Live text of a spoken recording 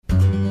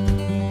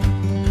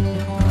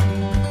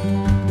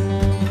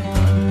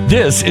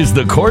This is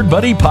the Chord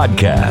Buddy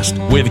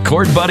Podcast with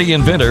Chord Buddy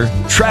inventor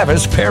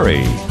Travis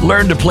Perry.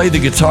 Learn to play the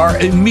guitar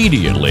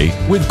immediately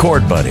with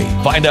Chord Buddy.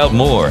 Find out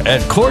more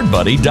at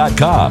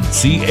chordbuddy.com.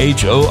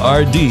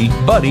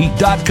 CHORD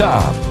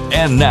buddy.com.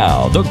 And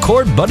now, the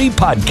Chord Buddy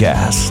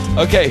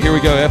Podcast. Okay, here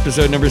we go.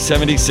 Episode number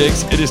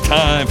 76. It is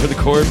time for the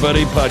Chord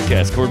Buddy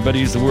Podcast. Chord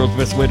Buddy is the world's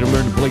best way to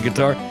learn to play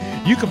guitar.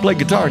 You can play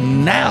guitar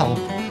now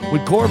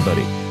with Chord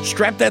Buddy.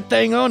 Strap that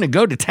thing on and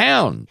go to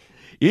town.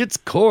 It's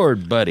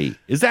Chord Buddy.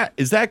 Is that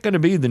going to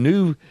be the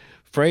new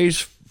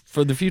phrase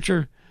for the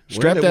future?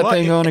 Strap that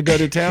thing on and go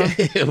to town?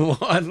 It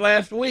was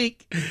last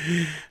week.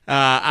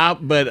 I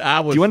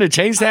was. Do you want to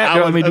change that?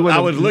 I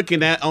was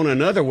looking at on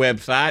another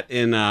website,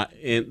 and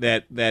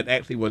that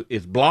actually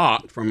is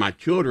blocked from my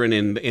children,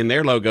 and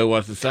their logo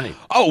was the same.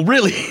 Oh,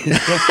 really?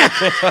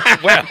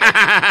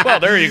 well,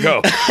 there you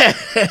go.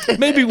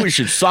 Maybe we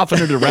should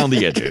soften it around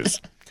the edges.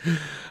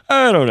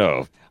 I don't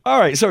know. All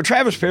right, so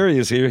Travis Perry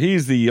is here.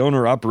 He's the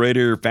owner,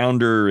 operator,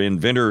 founder,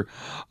 inventor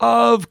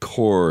of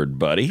Chord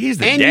Buddy. He's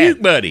the and dad.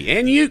 Uke Buddy.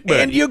 And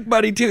Uke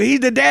Buddy, too.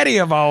 He's the daddy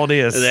of all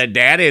this. The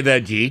daddy,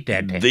 the G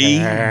daddy. The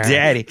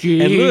daddy.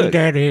 G and look,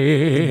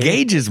 daddy.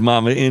 Gage's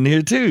mama in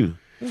here, too.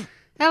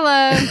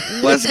 Hello.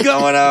 What's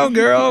going on,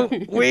 girl?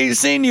 We ain't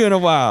seen you in a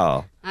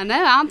while. I know.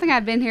 I don't think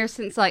I've been here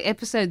since like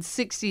episode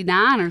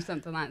 69 or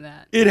something like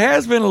that. It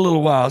has been a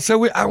little while.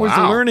 So I was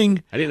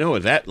learning. I didn't know it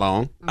was that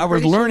long. I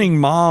was learning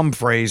mom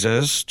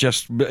phrases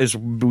just as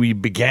we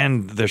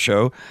began the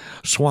show,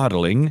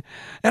 swaddling.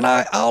 And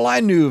all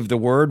I knew of the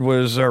word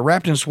was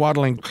wrapped in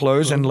swaddling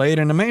clothes and laid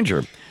in a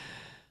manger.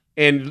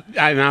 And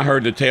I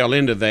heard the tail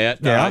end of that.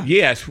 Yeah.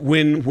 Yes,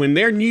 when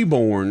they're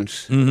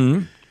newborns.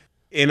 Mm-hmm.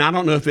 And I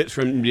don't know if it's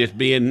from just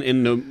being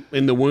in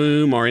the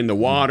womb or in the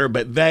water,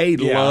 but they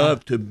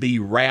love to be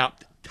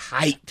wrapped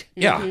tight.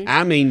 Yeah,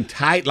 I mean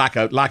tight like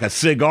a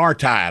cigar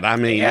tight. I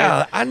mean,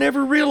 I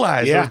never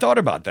realized or thought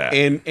about that.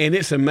 And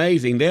it's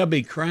amazing. They'll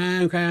be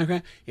crying,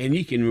 and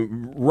you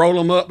can roll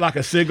them up like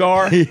a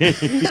cigar,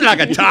 like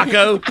a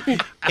taco,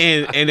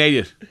 and they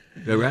just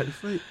go right to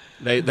sleep.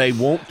 They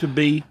want to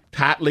be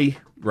tightly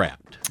wrapped.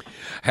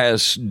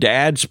 Has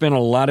Dad spent a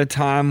lot of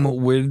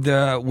time with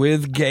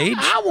Gage?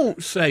 I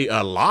won't say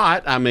a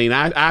lot. I mean,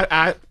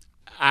 I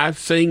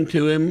sing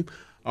to him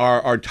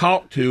or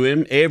talk to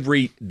him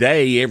every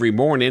day, every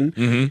morning.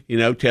 Mm-hmm. You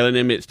know, telling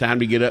him it's time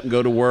to get up and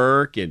go to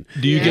work. And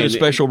do you get a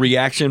special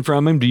reaction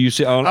from him? Do you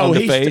see on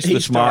the face the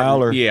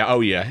smile? Or yeah.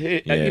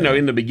 You know,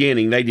 in the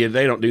beginning they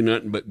don't do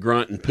nothing but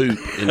grunt and poop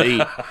and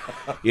eat.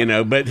 You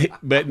know,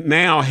 but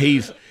now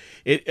he's.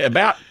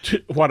 About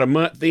a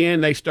month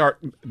in, they start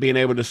being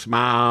able to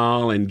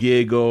smile and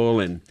giggle,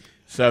 and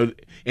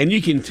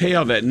you can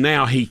tell that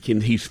now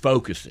he's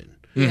focusing.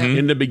 Mm-hmm.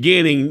 In the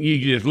beginning, you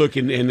just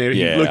looking and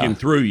he's looking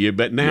through you,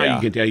 but now you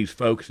can tell he's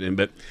focusing.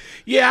 But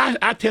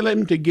I tell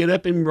him to get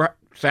up and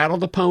saddle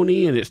the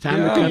pony, and it's time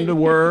to come to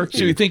work.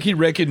 So you think he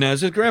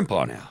recognizes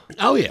Grandpa now?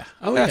 Oh yeah,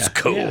 that's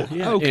cool.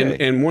 Yeah. Okay,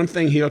 and one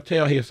thing he'll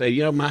say,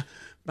 you know,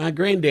 my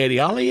granddaddy,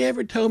 all he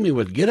ever told me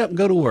was get up and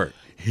go to work.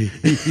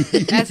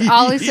 That's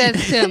all he says to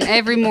him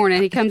every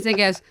morning. He comes in and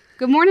goes,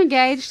 "Good morning,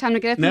 Gage. Time to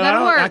get up and go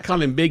to work." I call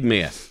him Big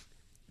Mess.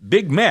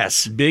 Big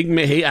Mess? Big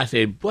Mess. I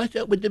said, "What's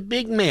up with the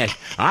Big Mess?"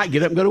 All right,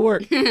 get up and go to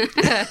work.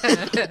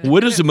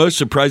 What is the most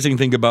surprising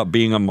thing about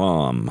being a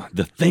mom?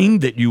 The thing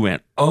that you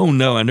went, "Oh,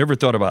 no, I never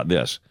thought about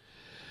this."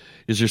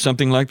 Is there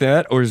something like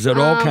that, or is it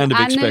all kind of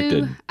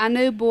expected? I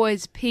knew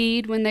boys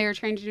peed when they were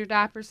changing your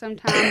diaper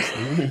sometimes,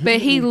 but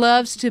he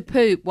loves to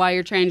poop while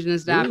you're changing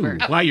his diaper.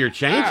 While you're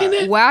changing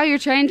it? While you're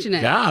changing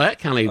it. God, that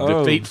kind of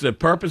defeats the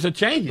purpose of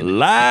changing it.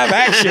 Live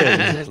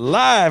action.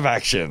 Live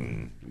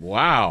action.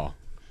 Wow.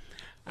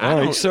 All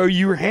right, so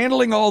you're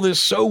handling all this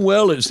so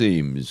well, it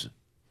seems.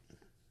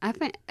 I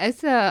think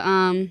it's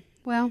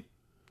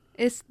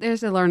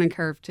there's a learning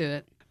curve to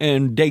it.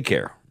 And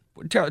daycare.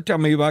 Tell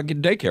me about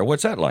daycare.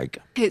 What's that like?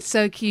 It's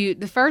so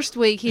cute. The first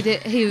week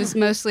he was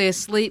mostly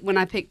asleep when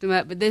I picked him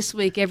up, but this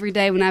week every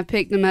day when I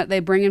picked him up, they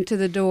bring him to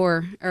the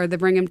door or they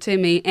bring him to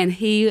me, and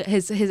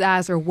his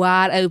eyes are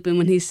wide open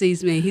when he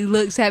sees me. He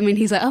looks at me and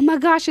he's like, "Oh my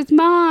gosh, it's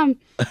Mom!"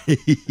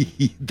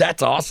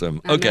 That's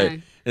awesome.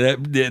 Okay,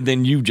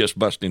 then you just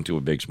bust into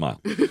a big smile.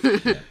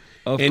 And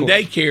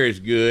daycare is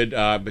good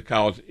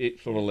because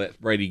it sort of lets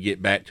Brady get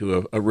back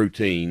to a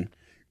routine.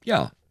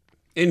 Yeah.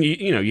 And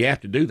you have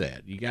to do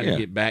that. You got to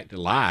get back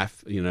to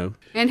life, you know.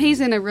 And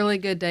he's in a really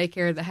good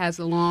daycare that has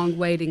a long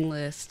waiting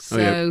list.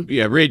 So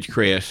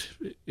Ridgecrest,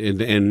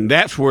 and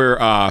that's where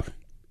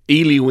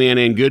Ely went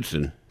and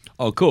Goodson.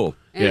 Oh, cool.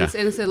 And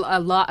it's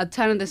a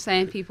ton of the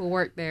same people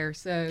work there.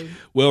 So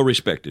well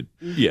respected.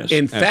 Yes.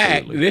 In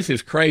fact, this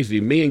is crazy.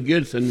 Me and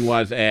Goodson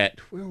was at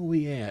where were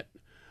we at?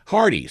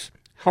 Hardee's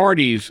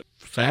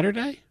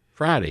Friday.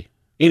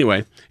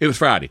 Anyway, it was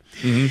Friday,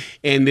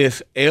 and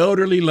this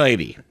elderly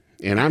lady.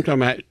 And I'm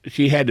talking about,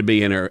 she had to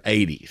be in her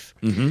 80s.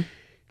 Mm-hmm.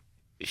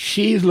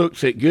 She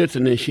looks at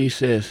Goodson and she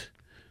says,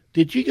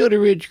 "Did you go to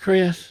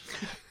Ridgecrest?"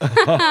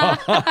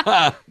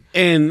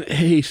 And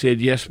he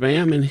said, "Yes,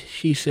 ma'am." And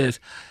she says,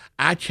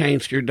 I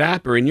changed your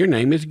diaper and your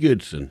name is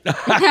Goodson. Did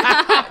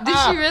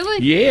she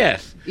really?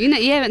 Yes. You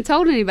haven't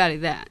told anybody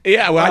that.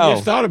 Yeah, well, I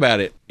just thought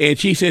about it. And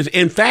she says,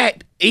 in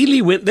fact,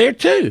 Ely went there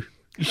too.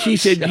 She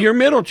said, your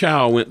middle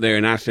child went there.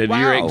 And I said,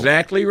 you're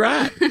exactly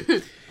right.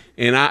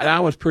 And I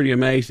was pretty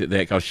amazed at that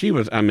because she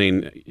was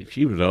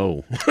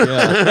old.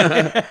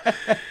 Yeah.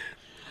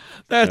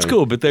 That's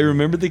cool, but they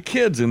remember the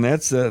kids, and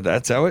that's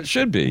how it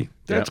should be.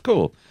 That's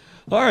cool.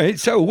 All right,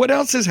 so what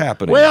else is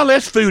happening? Well,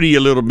 let's foodie a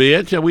little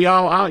bit. So we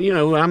all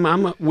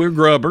we're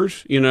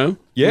grubbers, Yeah.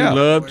 We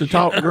love to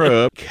talk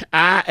grub.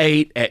 I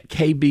ate at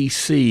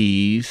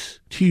KBC's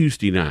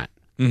Tuesday night.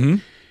 Mm-hmm.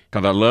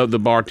 Because I love the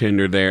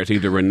bartender there. It's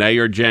either Renee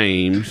or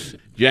James.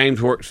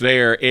 James works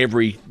there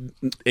every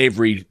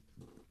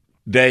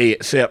day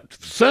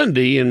except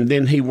Sunday, and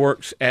then he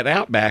works at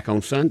Outback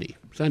on Sunday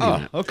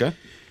night. Okay.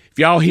 If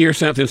y'all hear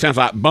something that sounds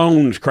like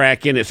bones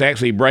cracking, it's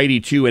actually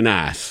Brady chewing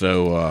ice.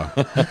 So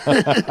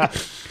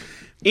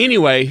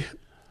anyway,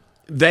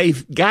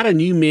 they've got a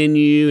new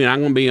menu, and I'm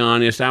going to be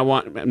honest,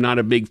 I'm not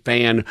a big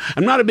fan.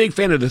 I'm not a big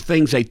fan of the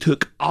things they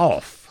took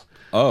off.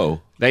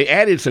 Oh. They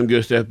added some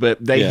good stuff, but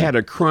they had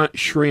a crunch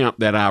shrimp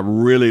that I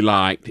really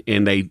liked,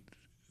 and they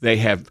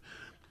have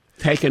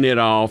taken it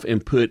off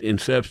and put in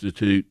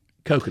substitute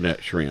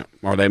coconut shrimp,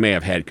 or they may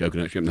have had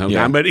coconut shrimp the whole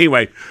time. But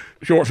anyway,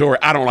 short story,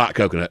 I don't like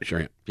coconut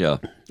shrimp. Yeah.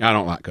 I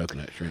don't like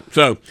coconut shrimp.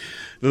 So, a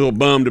little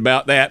bummed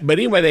about that. But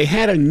anyway, they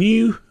had a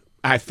new,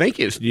 I think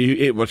it's new,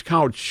 it was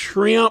called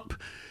shrimp,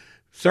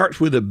 starts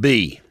with a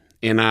B.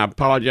 And I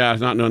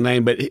apologize not knowing the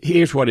name, but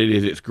here's what it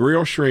is. It's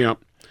grilled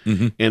shrimp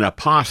in a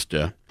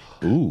pasta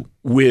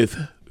with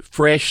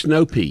fresh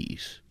snow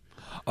peas.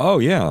 Oh,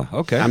 yeah.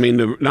 Okay. I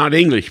mean, not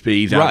English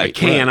peas out of a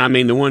can. Right. I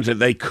mean, the ones that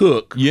they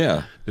cook.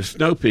 Yeah. The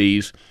snow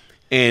peas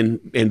and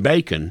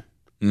bacon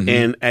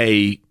and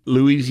a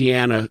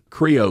Louisiana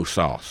Creole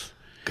sauce.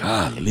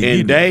 Golly.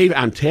 And Dave,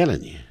 I'm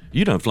telling you.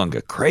 You done flung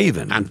a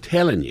craving. I'm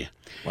telling you.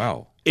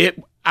 Wow.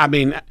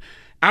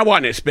 I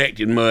wasn't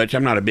expecting much.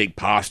 I'm not a big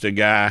pasta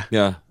guy.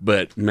 Yeah.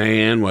 But,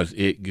 man, was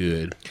it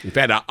good. In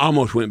fact, I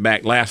almost went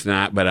back last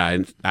night, but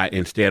I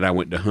instead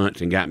went to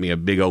Hunt's and got me a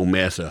big old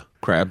mess of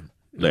crab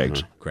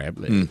legs. Crab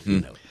legs,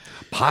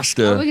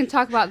 Pasta. Well, we can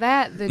talk about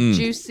that. The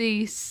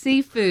Juicy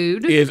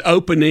Seafood is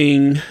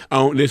opening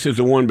on. This is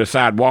the one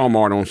beside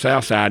Walmart on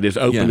Southside. Is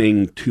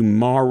opening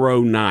tomorrow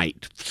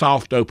night.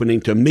 Soft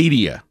opening to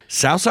media.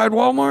 Southside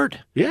Walmart.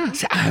 Yeah,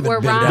 I haven't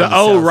Where been down Ryan's- the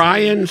old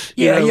Ryan's.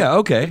 Yeah.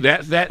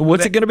 Okay.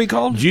 What's it going to be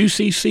called?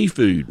 Juicy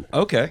Seafood.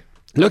 Okay.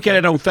 Look at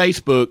it on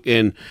Facebook,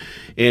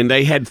 and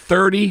they had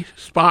 30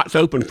 spots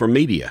open for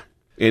media,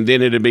 and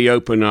then it'll be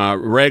open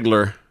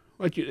regular.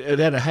 Is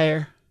that a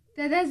hair?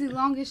 That's the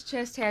longest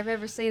chest hair I've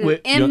ever seen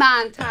in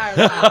my entire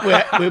life.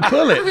 We'll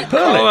pull it.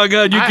 Oh my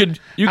God!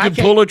 You could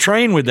pull a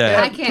train with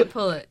that. I can't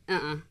pull it.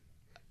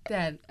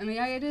 Dad, all you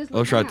gotta do is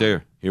look it's right down.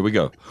 there. Here we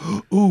go.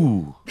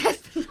 Ooh,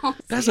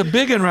 that's a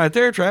big one right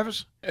there,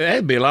 Travis.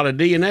 That'd be a lot of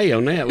DNA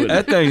on that,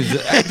 wouldn't it?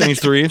 That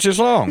thing's 3 inches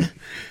long.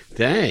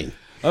 Dang.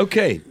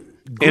 Okay.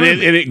 And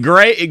it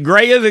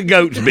gray as a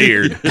goat's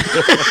beard.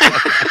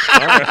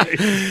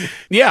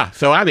 Yeah,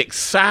 so I'm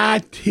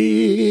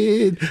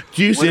excited.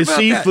 Juicy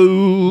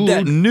Seafood.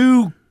 That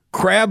new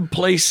crab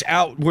place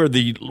out where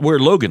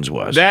Logan's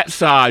was. That's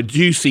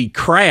Juicy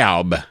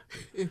Crab.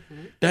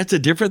 That's a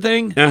different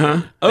thing?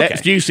 Uh-huh. Okay.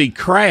 That's Juicy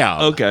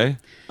Crab. Okay.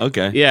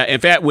 Yeah, in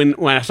fact, when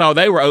I saw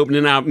they were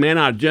opening, I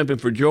was jumping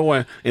for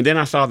joy, and then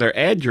I saw their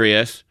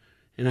address,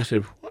 and I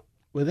said, what?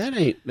 Well, that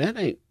ain't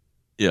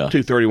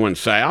 231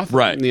 South.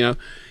 Right.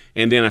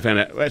 And then I found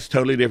out that's a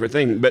totally different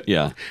thing. But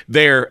Yeah.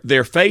 their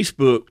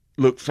Facebook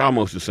looks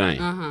almost the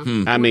same.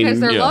 I mean, Because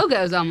their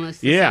logo's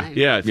almost the same.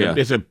 Yeah.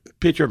 It's a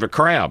picture of a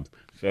crab.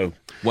 So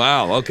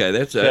Wow. Okay.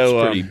 That's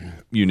pretty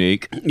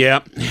unique. yeah,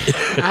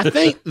 I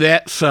think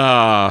that's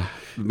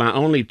my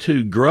only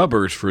 2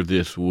 grubbers for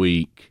this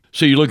week.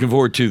 So you're looking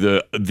forward to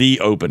the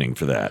opening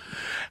for that?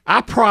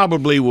 I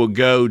probably will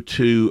go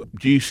to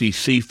Juicy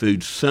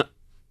Seafood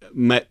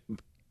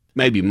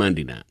maybe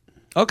Monday night.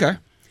 Okay.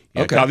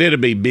 Yeah, Okay. because it'll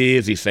be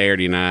busy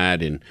Saturday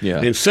night, and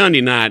then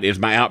Sunday night is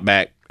my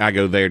Outback. I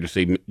go there to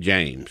see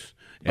James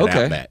at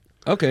Outback.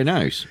 Okay.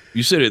 Nice.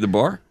 You sit at the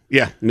bar?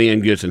 Yeah, me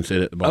and Goodson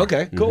sit at the bar.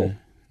 Okay. Cool.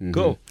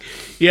 Cool.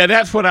 Yeah,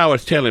 that's what I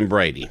was telling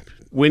Brady.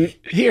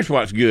 Here's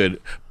what's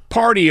good: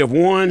 party of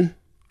one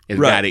has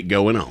got it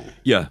going on.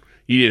 Yeah.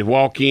 You just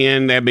walk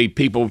in, there'll be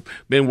people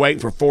been waiting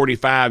for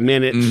 45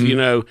 minutes, and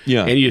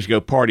you just go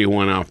party of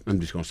one off.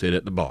 I'm just going to sit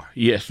at the bar.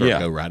 Yes, sir,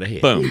 go right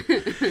ahead. Boom.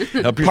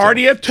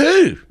 Party of 2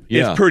 is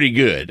Yeah. pretty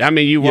good. I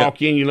mean, you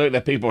walk in, you look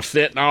at people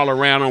sitting all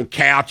around on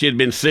couches,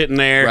 been sitting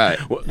there,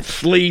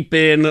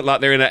 sleeping, look like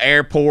they're in an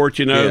airport,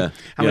 Yeah.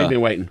 How many been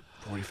waiting?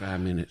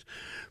 45 minutes.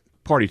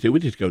 Party 2, we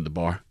just go to the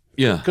bar.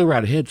 Yeah. Go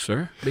right ahead,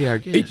 sir. Be our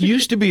guest. It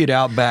used to be at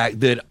Outback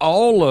that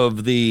all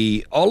of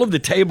the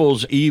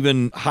tables,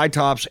 even high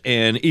tops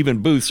and even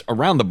booths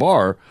around the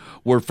bar,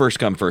 were first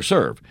come first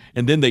serve,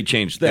 and then they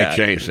changed that.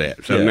 They changed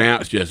that, so now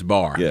it's just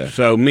bar. Yeah.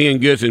 So me and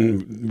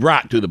Goodson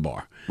right to the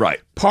bar. Right.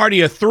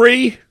 Party of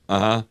 3. Uh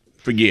huh.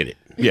 Forget it.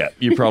 Yeah.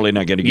 You're probably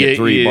not going to get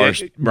 3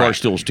 bar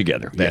stools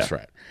together. That's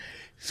right.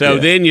 So Yeah.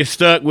 then you're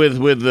stuck with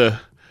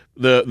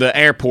the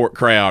airport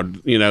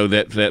crowd,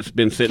 that's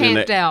been sitting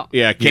Camped in out.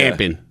 Yeah,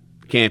 camping.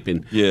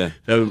 Yeah.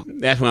 So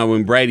that's why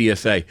when Brady will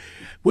say,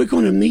 "We're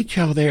going to meet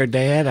y'all there,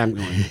 Dad," I'm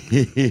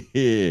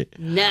going,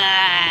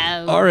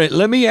 No. All right,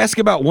 let me ask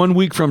about 1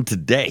 week from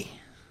today.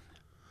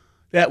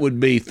 that would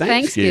be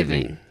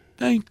Thanksgiving.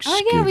 Thanks.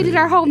 Oh yeah, we did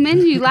our whole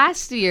menu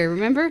last year.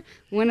 Remember?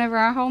 Went over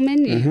our whole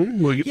menu.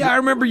 Well, Yeah, I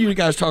remember you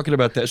guys talking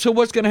about that. So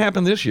what's going to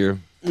happen this year?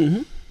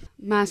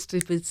 My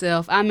stupid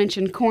self. I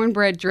mentioned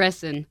cornbread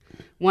dressing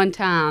one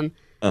time,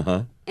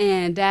 Uh-huh.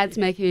 and Dad's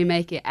making me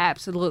make it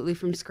absolutely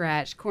from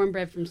scratch.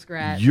 Cornbread from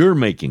scratch. You're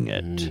making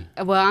it.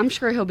 Well, I'm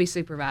sure he'll be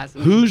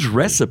supervising. Whose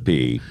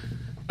recipe?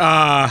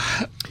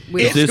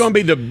 It's this- going to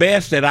be the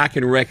best that I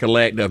can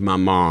recollect of my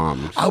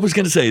mom's. I was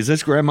going to say, is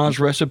this Grandma's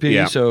recipe?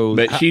 Yeah, So,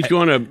 but she's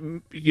going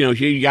to,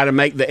 you got to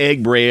make the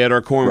egg bread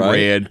or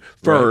cornbread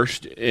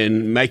first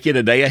and make it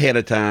a day ahead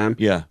of time.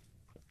 yeah.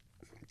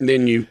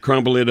 Then you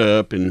crumble it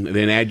up and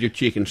then add your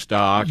chicken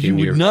stock. You and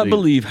would your not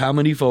believe how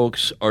many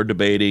folks are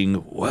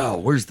debating, well,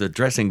 where's the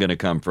dressing going to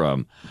come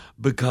from?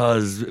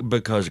 Because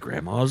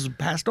Grandma's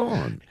passed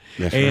on.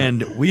 That's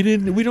and we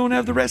don't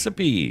have the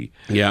recipe.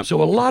 Yeah.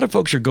 So a lot of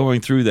folks are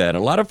going through that. A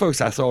lot of folks,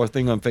 I saw a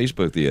thing on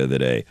Facebook the other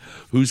day,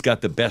 who's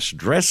got the best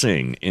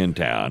dressing in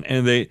town.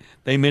 And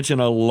they mention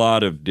a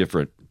lot of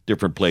different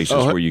places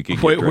where you can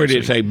get dressing. Where did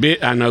it say?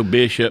 I know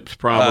Bishop's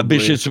probably.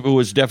 Bishop's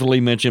was definitely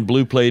mentioned.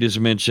 Blue Plate is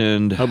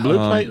mentioned. Blue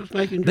Plate was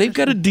making They've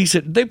got a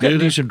decent. They've got Do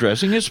they? decent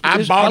dressing.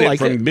 I bought it like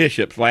from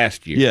Bishop's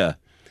last year. Yeah,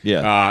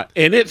 yeah,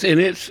 And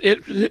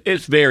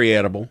it's very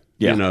edible.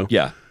 yeah,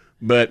 yeah.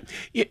 But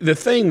the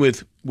thing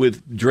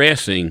with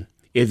dressing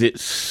is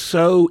it's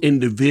so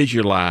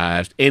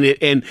individualized, and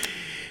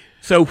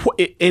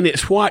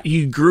it's what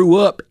you grew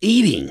up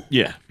eating.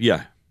 Yeah,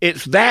 yeah.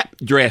 It's that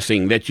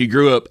dressing that you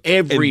grew up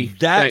every. And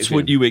that's Thanksgiving.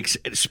 what you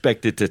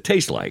expect it to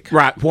taste like.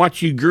 Right,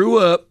 what you grew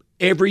up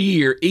every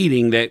year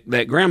eating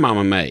that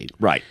grandmama made.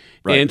 Right,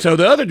 right. And so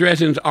the other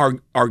dressings are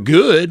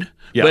good,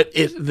 Yeah. but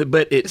it's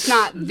It's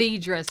not the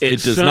dressing.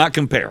 it does not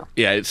compare.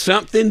 Yeah, it's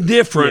something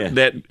different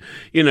that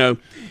and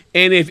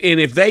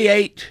if they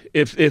ate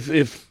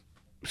if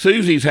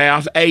Susie's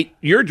house ate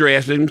your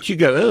dressing, she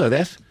go, "Oh,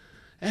 that's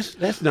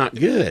not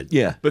good."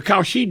 Yeah.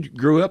 because she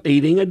grew up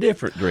eating a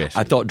different dressing.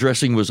 I thought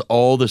dressing was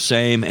all the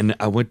same, and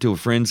I went to a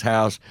friend's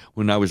house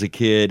when I was a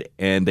kid,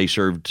 and they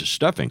served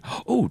stuffing.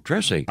 Oh,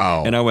 dressing!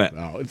 And I went,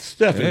 it's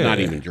stuff is not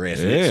even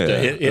dressing. Yeah.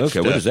 It's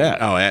Okay, what is that?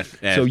 Oh, that's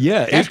So,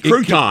 yeah, that's it could-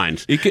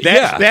 croutons. it could-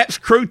 that's yeah. that's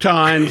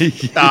croutons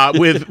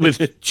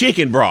with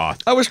chicken broth.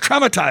 I was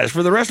traumatized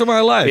for the rest of my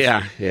life.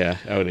 Yeah, yeah,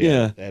 oh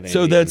Yeah. That ain't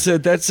So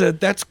even-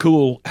 that's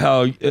cool.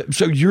 How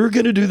so you're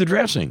going to do the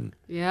dressing?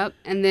 Yep.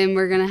 And then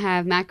we're gonna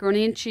have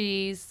macaroni and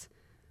cheese.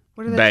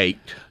 What are they?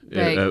 baked,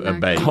 Baked, a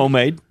baked.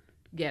 Homemade?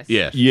 Yes.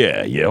 Yes.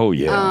 Yeah. Oh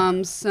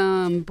yeah.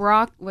 Some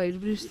Wait,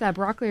 did you say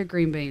broccoli or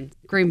green beans?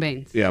 Green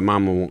beans. Yeah,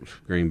 Mama wants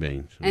green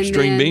beans. And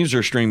String then- beans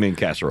or string bean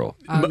casserole?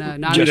 Oh no,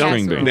 not just a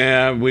string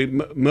casserole. beans.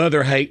 Nah,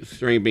 Mother hates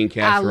string bean I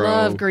casserole.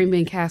 love green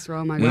bean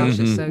casserole. Oh my gosh,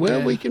 it's so Well,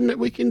 good.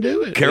 we can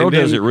do it. Carol And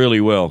then- does it really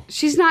well.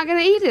 She's not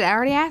gonna eat it. I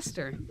already asked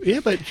her.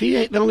 Yeah, but she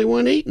ain't the only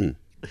one eating.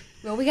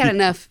 Well, we got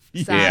enough.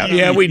 Side.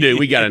 Yeah, we do.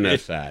 We got enough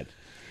sides,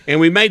 and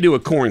we may do a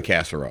corn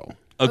casserole.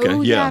 Okay.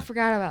 Oh, yeah. I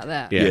forgot about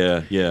that.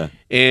 Yeah. Yeah.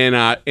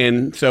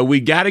 And so we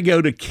got to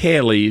go to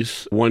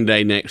Kelly's one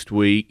day next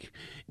week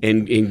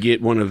and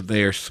get one of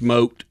their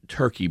smoked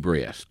turkey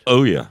breast.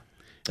 Oh yeah.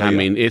 I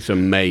mean, it's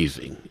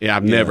amazing.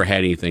 I've never had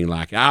anything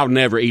like it. I'll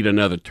never eat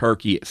another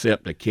turkey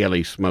except a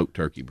Kelly's smoked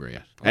turkey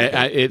breast.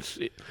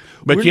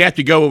 But you have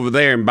to go over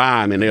there and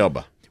buy them in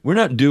Elba. We're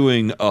not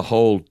doing a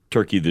whole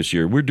turkey this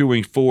year. We're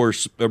doing 4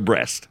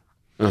 breast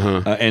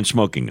and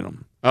smoking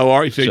them. Oh,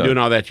 are you? So you're doing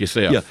all that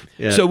yourself?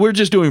 Yeah. So we're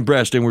just doing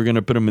breast, and we're going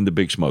to put them in the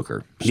big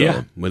smoker. So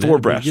Yeah. Well, 4 that'd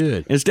be breast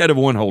good. instead of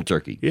one whole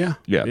turkey. Yeah.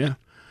 Yeah.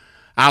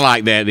 I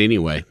like that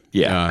anyway.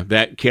 Yeah.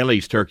 That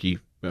Kelly's turkey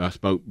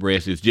smoked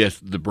breast is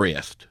just the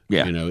breast.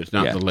 Yeah. It's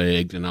not Yeah. the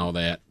legs and all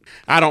that.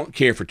 I don't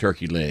care for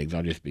turkey legs.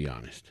 I'll just be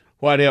honest.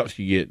 What else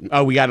you get?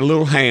 Oh, we got a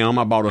little ham.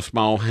 I bought a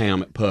small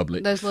ham at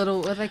Publix. Those little,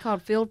 what are they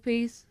called, field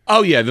peas?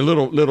 Oh yeah, the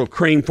little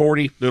cream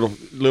 40,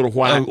 little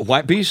white.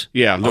 White peas?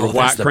 Yeah, little Oh,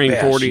 white that's the cream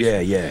best.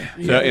 40s. Yeah.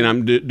 So, and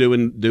I'm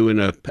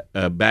doing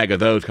a bag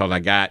of those because I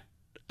got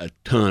a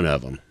ton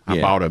of them. I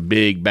Yeah. bought a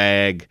big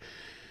bag.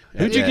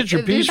 Who'd you get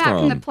your Is peas that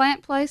from the from?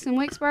 plant place in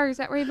Wicksburg? Is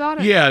that where you bought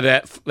it? Yeah,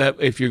 that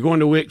if you're going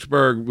to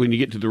Wicksburg, when you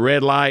get to the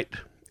red light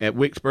at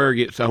Wicksburg,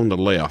 it's on the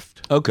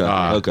left. Okay,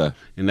 okay.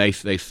 And they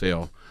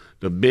sell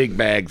the big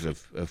bags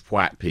of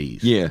white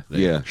peas. Yeah.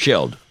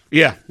 Shelled.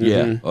 Yeah.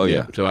 Yeah. mhm, Oh,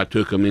 yeah. So I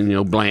took them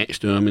and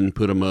blanched them and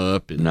put them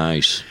up. And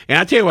Nice.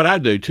 I tell you what I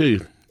do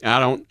too.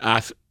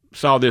 I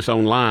saw this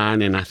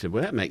online and I said,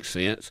 well, that makes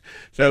sense.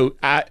 So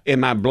in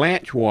my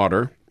blanch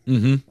water,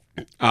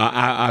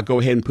 I go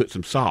ahead and put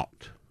some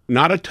salt.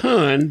 Not a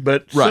ton,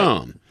 but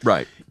some.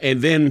 Right.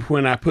 And then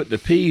when I put the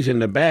peas in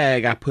the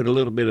bag, I put a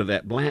little bit of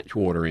that blanch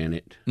water in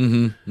it.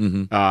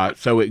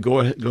 So it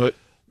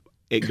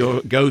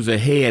it goes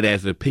ahead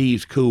as the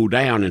peas cool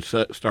down and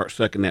start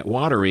sucking that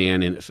water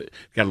in, and it's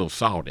got a little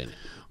salt in it.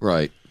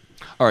 Right.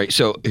 All right,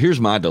 so here's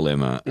my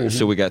dilemma.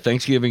 So we got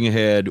Thanksgiving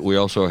ahead. We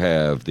also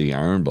have the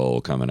Iron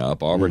Bowl coming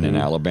up, Auburn and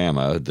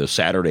Alabama, the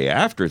Saturday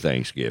after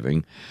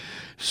Thanksgiving.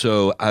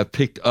 So I've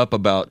picked up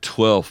about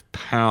 12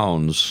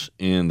 pounds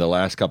in the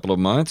last couple of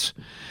months.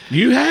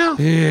 You have?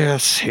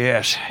 Yes,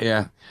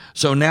 yeah.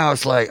 So now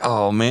it's like,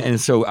 oh, man. And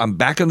so I'm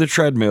back on the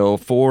treadmill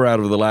 4 out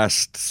of the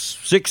last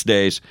 6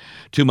 days,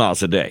 2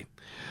 miles a day.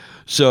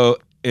 So,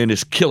 and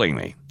it's killing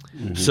me.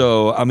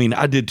 So, I mean,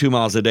 I did 2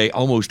 miles a day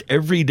almost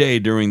every day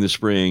during the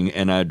spring,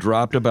 and I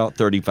dropped about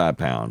 35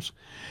 pounds.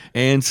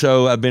 And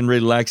so I've been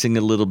relaxing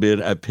a little bit.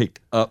 I picked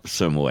up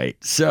some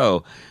weight.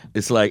 So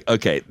it's like,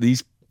 okay,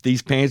 these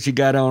pants you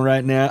got on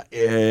right now,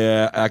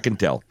 yeah, I can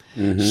tell.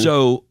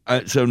 So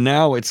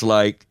now it's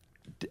like,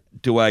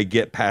 do I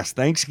get past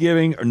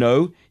Thanksgiving or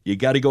no? You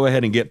got to go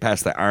ahead and get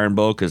past the Iron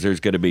Bowl because there's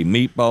going to be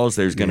meatballs.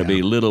 There's going to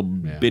be little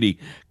bitty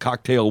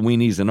cocktail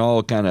weenies and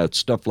all kind of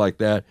stuff like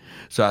that.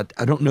 So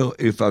I don't know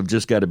if I've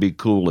just got to be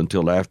cool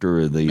until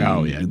after the,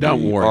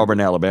 Don't worry. Auburn,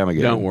 Alabama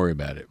game. Don't worry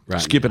about it.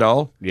 Right Skip now. it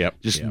all?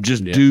 Yep.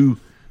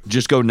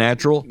 Just go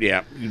natural?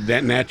 Yeah,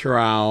 that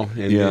natural,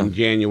 and then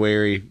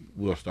January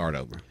we'll start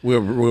over.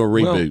 We'll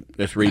reboot.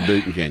 Let's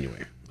reboot in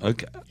January.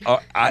 Okay.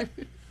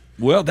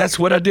 Well, that's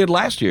what I did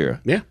last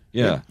year.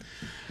 Yeah.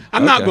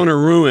 I'm not going to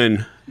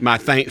ruin my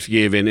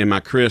Thanksgiving and my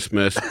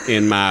Christmas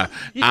and my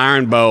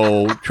Iron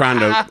Bowl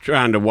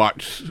trying to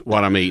watch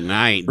what I'm eating.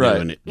 I ain't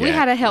doing it. We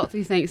had a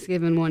healthy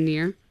Thanksgiving one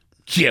year.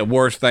 Yeah,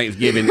 worst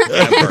Thanksgiving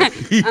ever.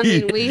 I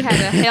mean, we had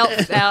a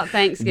health out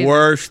Thanksgiving.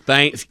 Worst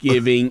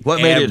Thanksgiving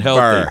What made ever. it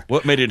healthy?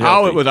 What made it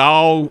healthy? Oh, it was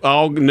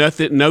all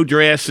nothing, no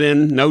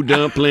dressing, no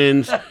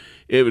dumplings.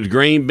 It was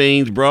green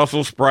beans,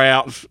 Brussels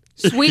sprouts.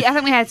 Sweet. I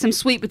think we had some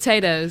sweet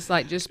potatoes,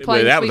 like just plain.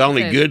 But that was the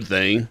only potatoes.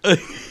 good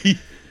thing.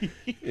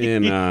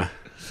 And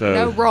so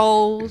No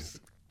rolls.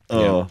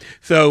 yeah.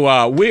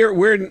 So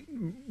we're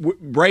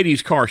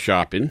Brady's car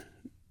shopping.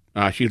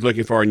 She's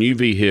looking for a new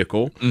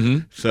vehicle.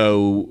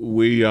 So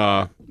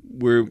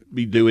we'll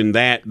be doing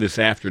that this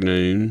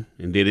afternoon,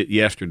 and did it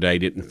yesterday.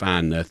 Didn't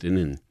find nothing,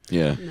 and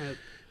Nope.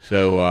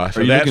 so Are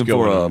you that's looking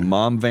for going a on.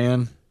 mom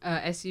van?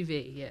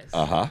 SUV, yes.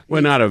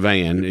 Well, not a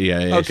van.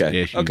 Yeah,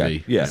 Okay. SUV.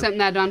 Okay. Yeah. Something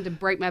that I don't have to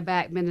break my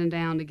back bending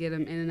down to get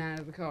them in and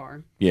out of the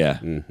car. Yeah.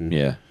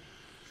 Yeah.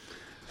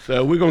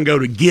 So we're going to go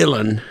to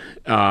Gillen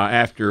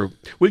after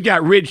we've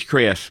got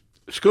Ridgecrest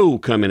School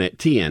coming at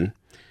 10.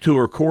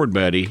 Tour Chord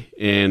Buddy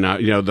and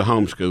the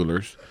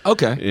homeschoolers.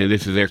 Okay. And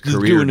this is their Just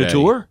career doing day. a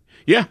tour?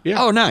 Yeah.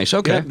 Oh, nice.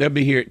 Okay. Yeah, they'll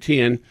be here at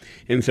 10.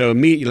 And so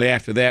immediately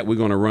after that, we're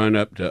going to run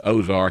up to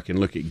Ozark and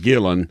look at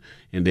Gillen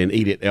and then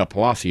eat at El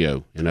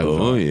Palacio in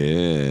Ozark. Oh,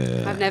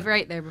 yeah. I've never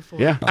ate there before.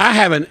 Yeah. I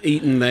haven't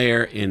eaten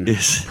there in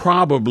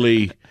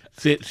probably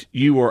since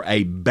you were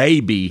a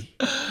baby.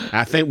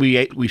 I think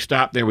we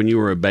stopped there when you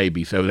were a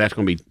baby, so that's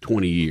going to be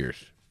 20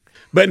 years.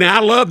 But now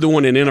I love the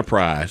one in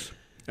Enterprise.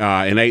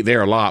 And ate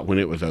there a lot when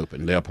it was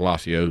open. The El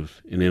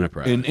Palacio's in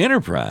Enterprise. In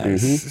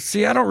Enterprise?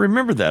 See, I don't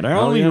remember that. I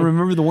only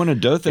remember the one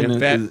in Dothan. In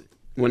fact,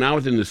 when I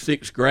was in the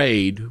 6th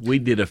grade, we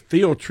did a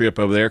field trip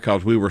over there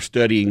because we were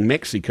studying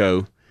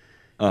Mexico.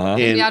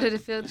 And y'all did a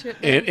field trip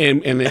there?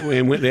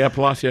 And went to El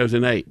Palacio's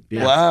and ate.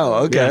 Yeah. Wow,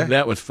 okay. Yeah,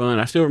 that was fun.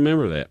 I still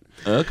remember that.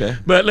 Okay.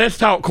 But let's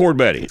talk Chord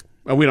Buddy.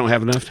 Well, we don't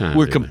have enough time.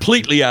 We're do we?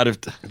 completely out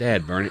of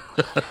Dad, burn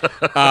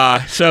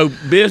it. So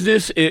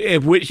business,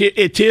 which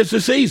it is the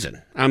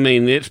season. I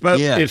mean, it's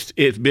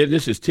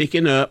business is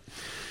ticking up.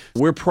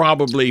 We're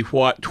probably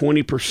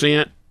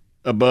 20%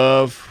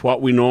 above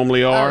what we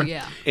normally are. Oh,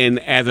 yeah. And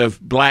as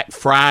of Black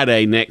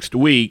Friday next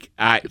week,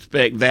 I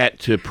expect that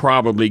to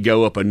probably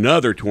go up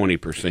another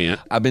 20%.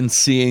 I've been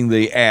seeing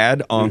the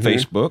ad on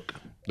Facebook.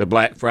 The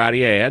Black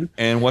Friday ad.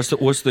 And what's the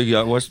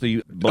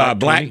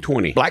Black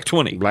 20? Black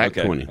 20. Black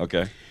Okay. 20.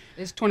 Okay.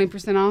 It's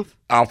 20% off?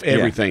 Off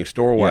everything,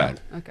 store-wide.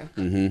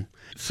 Okay.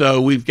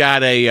 So we've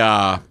got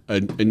a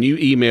new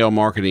email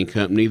marketing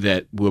company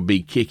that will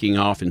be kicking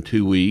off in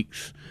 2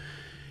 weeks.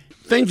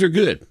 Things are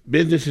good.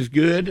 Business is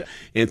good.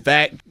 In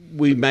fact,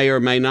 we may or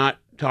may not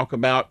talk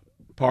about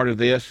part of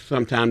this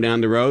sometime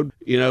down the road.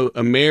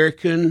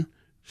 American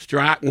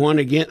strike one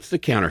against the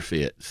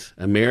counterfeits.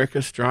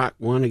 America strike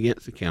one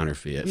against the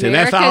counterfeits. And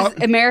that's all.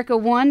 America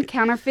 1,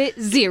 counterfeit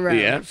 0.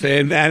 Yeah,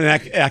 and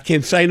I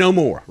can say no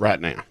more right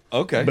now.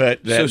 Okay.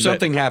 But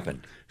something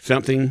happened.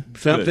 Something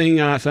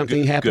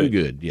happened.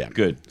 Good. Yeah.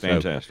 Good.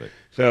 Fantastic.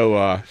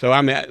 So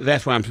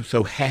that's why I'm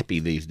so happy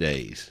these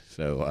days.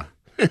 So,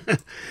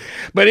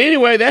 but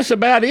anyway, that's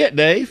about it,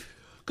 Dave.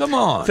 Come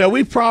on. So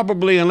we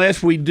probably,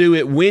 unless we do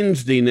it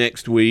Wednesday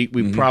next week,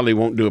 we probably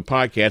won't do a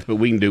podcast, but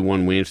we can do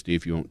one Wednesday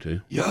if you want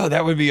to. Yeah,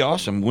 that would be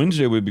awesome.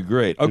 Wednesday would be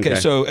great. Okay,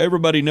 so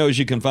everybody knows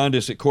you can find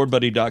us at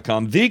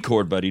chordbuddy.com,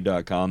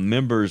 thechordbuddy.com,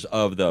 members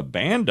of the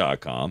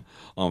band.com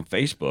on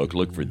Facebook.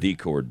 Look for The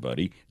Chord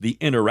Buddy, the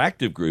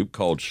interactive group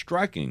called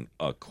Striking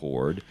a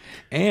Chord,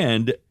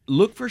 and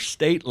look for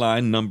State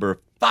Line number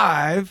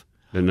 5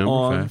 on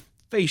 5.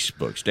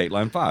 Facebook, State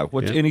Line 5.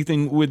 What's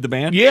anything with the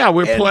band? Yeah,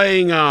 we're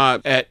playing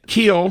at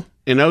Kiel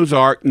in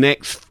Ozark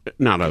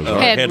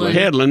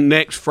Headland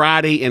next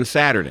Friday and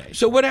Saturday.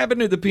 So what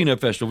happened to the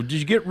Peanut Festival? Did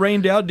you get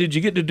rained out? Did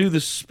you get to do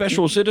the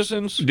special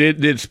citizens?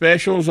 Did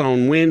specials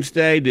on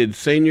Wednesday, did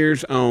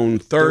seniors on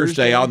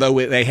Thursday, although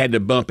they had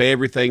to bump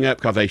everything up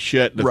because they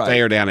shut the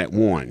fair down at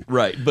 1.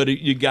 Right, but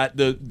you got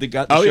the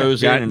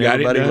shows in and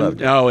everybody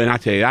loved it. Oh, and I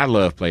tell you, I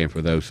love playing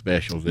for those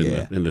specials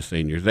in the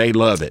seniors. They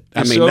love it.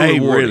 It's I mean, so they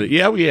rewarding.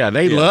 really,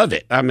 they love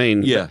it. I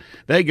mean,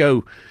 they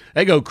go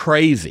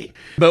crazy.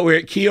 But we're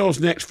at Keels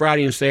next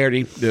Friday and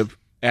Saturday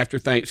after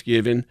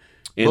Thanksgiving.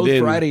 And Both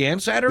then, Friday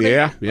and Saturday?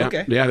 Yeah.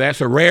 Okay. Yeah,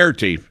 that's a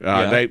rarity.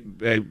 Yeah.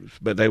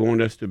 But they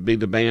want us to be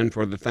the band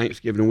for the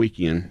Thanksgiving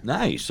weekend.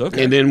 Nice,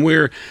 okay. And then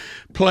we're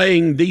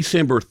playing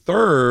December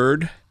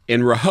 3rd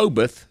in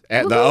Rehoboth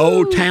at the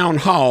old town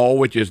hall,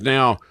 which is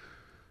now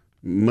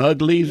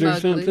Mugley's or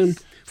something,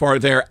 for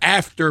their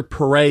after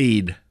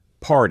parade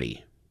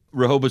party.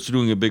 Rehoboth's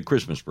doing a big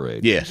Christmas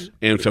parade. Yes,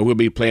 and so we'll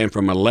be playing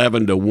from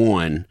 11 to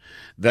 1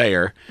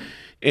 there.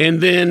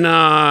 And then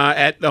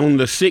on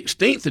the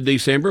 16th of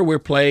December, we're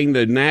playing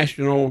the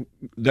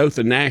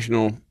Dothan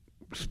National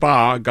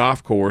Spa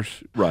Golf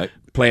Course. Right.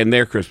 Playing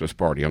their Christmas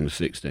party on the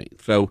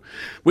 16th. So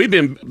we've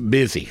been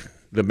busy.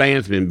 The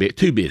band's been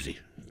too busy.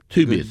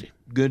 Too busy.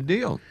 Good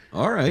deal.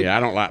 All right. Yeah,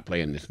 I don't like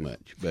playing this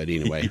much. But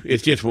anyway,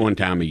 it's just one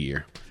time a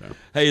year. So.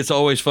 Hey, it's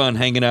always fun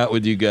hanging out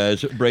with you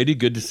guys. Brady,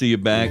 good to see you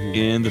back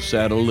in the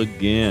saddle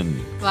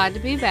again. Glad to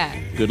be back.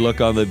 Good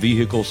luck on the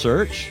vehicle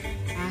search.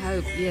 I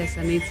hope. Yes,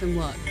 I need some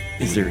luck.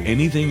 Is there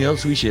anything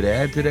else we should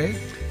add today?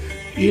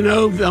 You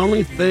know, the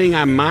only thing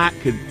I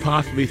could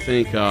possibly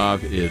think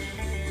of is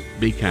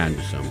be kind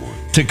to someone.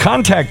 To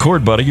contact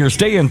Chord Buddy or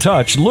stay in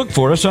touch, look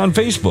for us on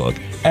Facebook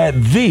at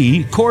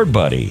The Chord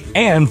Buddy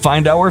and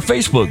find our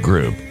Facebook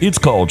group. It's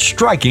called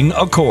Striking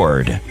a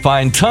Chord.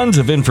 Find tons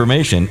of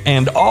information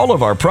and all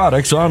of our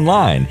products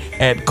online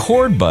at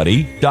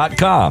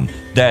chordbuddy.com.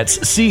 That's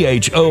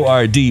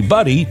CHORD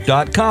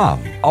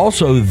buddy.com.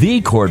 Also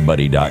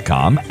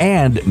thechordbuddy.com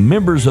and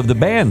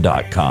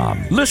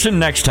membersoftheband.com. Listen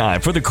next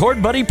time for the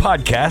Chord Buddy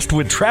Podcast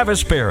with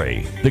Travis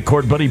Perry. The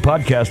Chord Buddy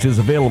Podcast is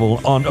available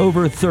on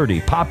over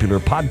 30 popular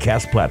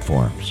podcast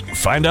platforms.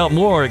 Find out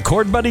more at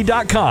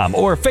chordbuddy.com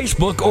or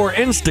Facebook or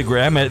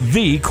Instagram at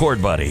The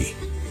Chord Buddy.